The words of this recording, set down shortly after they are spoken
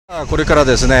これから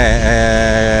です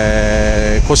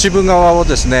ね、小渋川を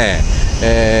ですね、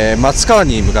松川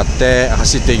に向かって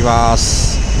走っていきま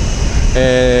す。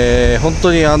本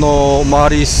当に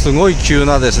周りすごい急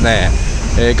なですね、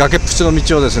崖っぷちの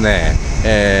道をですね、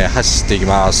走っていき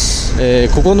ます。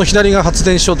ここの左が発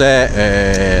電所で、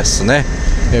ですね、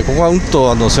ここはうん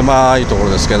と狭いとこ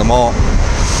ろですけれども、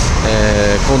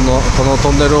この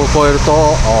トンネルを越えると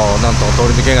なんと通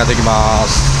り抜けができま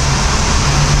す。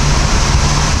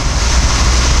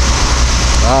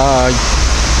はい、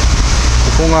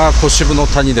ここが小渋の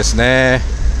谷ですね。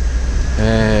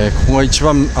ここが一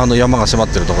番山が迫っ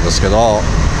ているところですけど、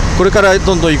これから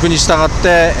どんどん行くに従っ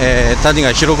て、谷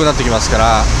が広くなってきますか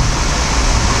ら、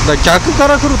逆か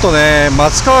ら来るとね、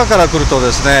松川から来ると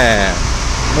ですね、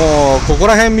もうここ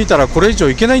ら辺見たらこれ以上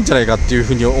行けないんじゃないかっていう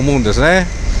ふうに思うんですね。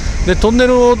でトンネ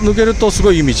ルを抜けるとす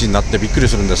ごいいい道になってびっくり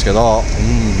するんですけど、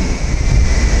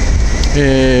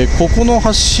ここの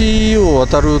橋を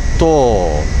渡ると、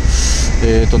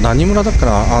何村だっけ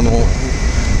な、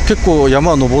結構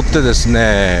山を登ってです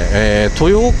ね、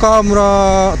豊岡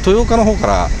の方か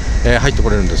ら、入ってこ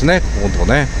れるんですね、ここのとこ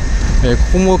ね。こ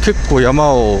こも結構山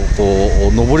をこ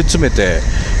う登り詰めて、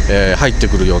入って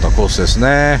くるようなコースです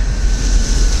ね。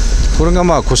これが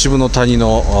まあ小渋の谷の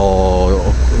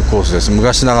コースです。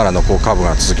昔ながらのこうカーブ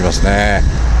が続きますね。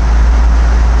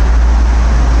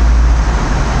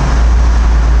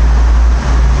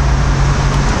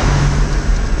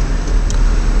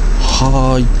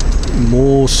はい、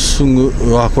もうすぐ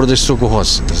これで四徳大橋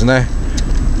ですね。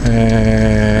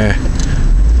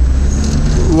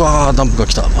うわー、ダンプが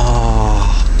来た。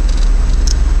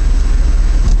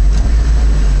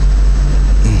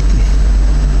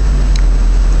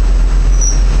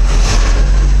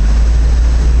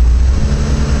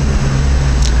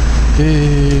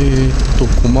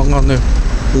駒ヶ根方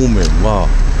面は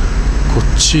こ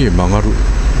っちへ曲がる。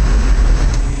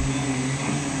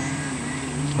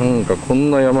なんかこ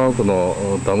んな山奥の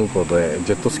ダム湖で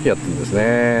ジェットスキーやってるんです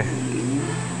ね。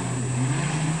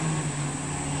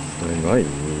すごい。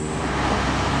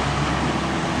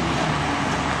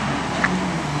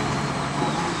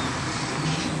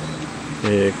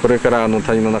これから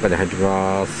谷の中に入ってき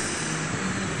ます。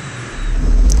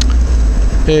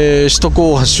首都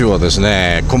高橋はです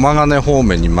ね、駒ヶ根方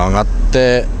面に曲がっ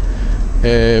て、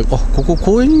ここ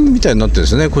公園みたいになってるんで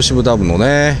すね、小渋ダムの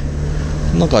ね。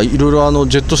なんかいろいろ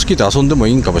ジェットスキーで遊んでも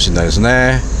いいんかもしれないです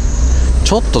ね。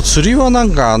ちょっと釣りはな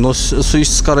んか水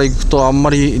質から行くとあんま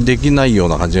りできないよう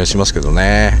な感じがしますけど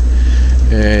ね。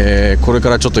これ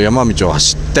からちょっと山道を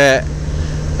走って、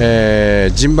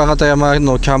陣馬形山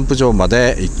のキャンプ場ま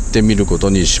で行ってみること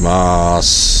にしま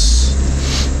す。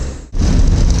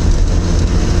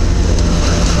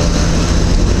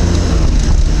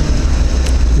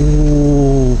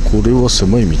これは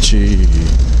狭い道。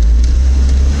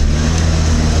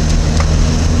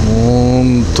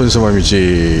本当に狭い道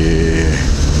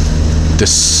で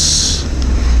す。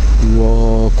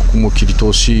ここも切り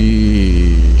通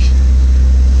し。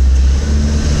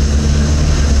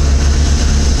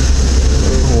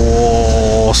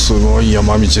すごい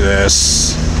山道で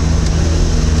す。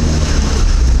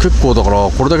結構だから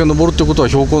これだけ登るってことは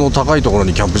標高の高いところ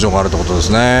にキャンプ場があるってことです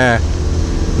ね。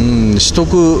四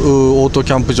徳オート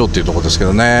キャンプ場っていうところですけ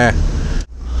どね。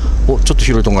ちょっと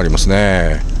広いところがあります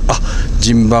ね。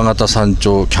陣馬形山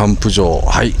頂キャンプ場、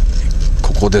はい、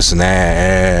ここです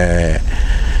ね。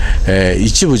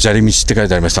一部砂利道って書い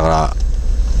てありましたから、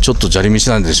ちょっと砂利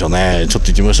道なんでしょうね。ちょっと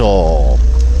行ってみましょ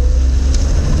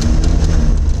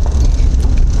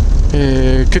う。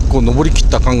結構登りきっ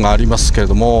た感がありますけれ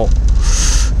ども、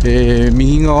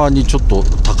右側にちょっと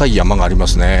高い山がありま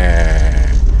す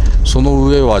ね。その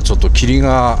上はちょっと霧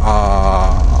が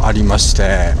ありまし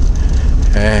て、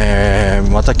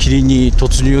また霧に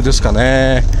突入ですか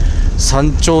ね。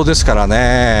山頂ですから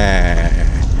ね、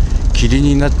霧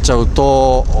になっちゃう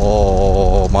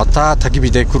とまた焚き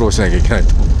火で苦労しなきゃいけない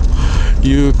と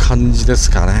いう感じです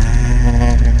かね。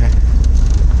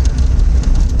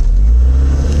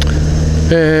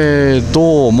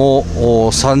どう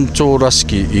も山頂らし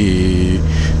き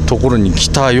ところに来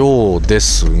たようで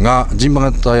すが、陣馬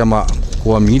形山、こ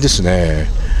こは右ですね。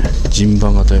陣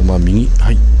馬形山右、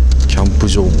はい、キャンプ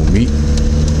場も右。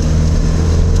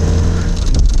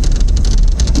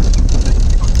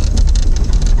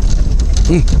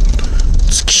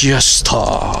着きやした。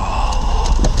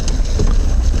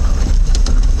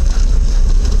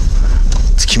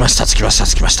着きました。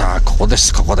ここで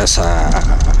す。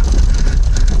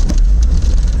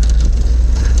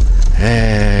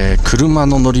車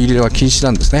の乗り入れは禁止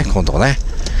なんですね、今度はね。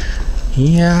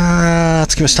いやー、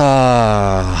着きまし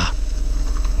た。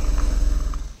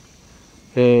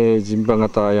陣馬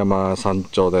形山山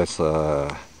頂です。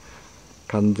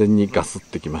完全にガスっ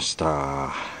てきました。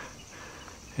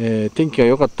天気が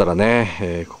良かったら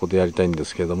ね、ここでやりたいんで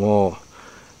すけれども、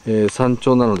山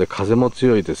頂なので風も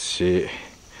強いですし、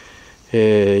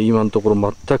今のとこ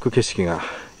ろ全く景色が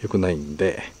良くないん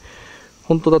で、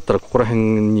本当だったらここら辺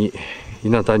に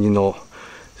稲谷の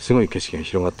すごい景色が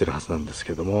広がってるはずなんです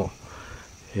けども、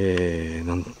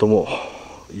なんとも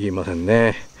言えません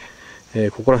ね。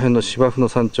ここら辺の芝生の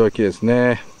山頂は綺麗です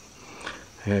ね。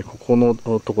ここの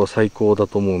ところ最高だ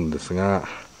と思うんですが、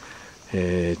ち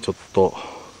ょっと、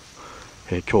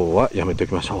今日はやめてお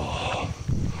きましょ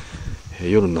う。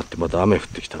夜になってまた雨降っ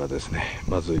てきたらですね、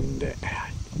まずいんで、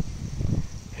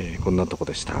こんなとこ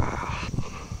でした。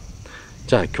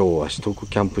じゃあ今日は四徳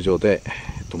キャンプ場で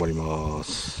泊まりま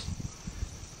す。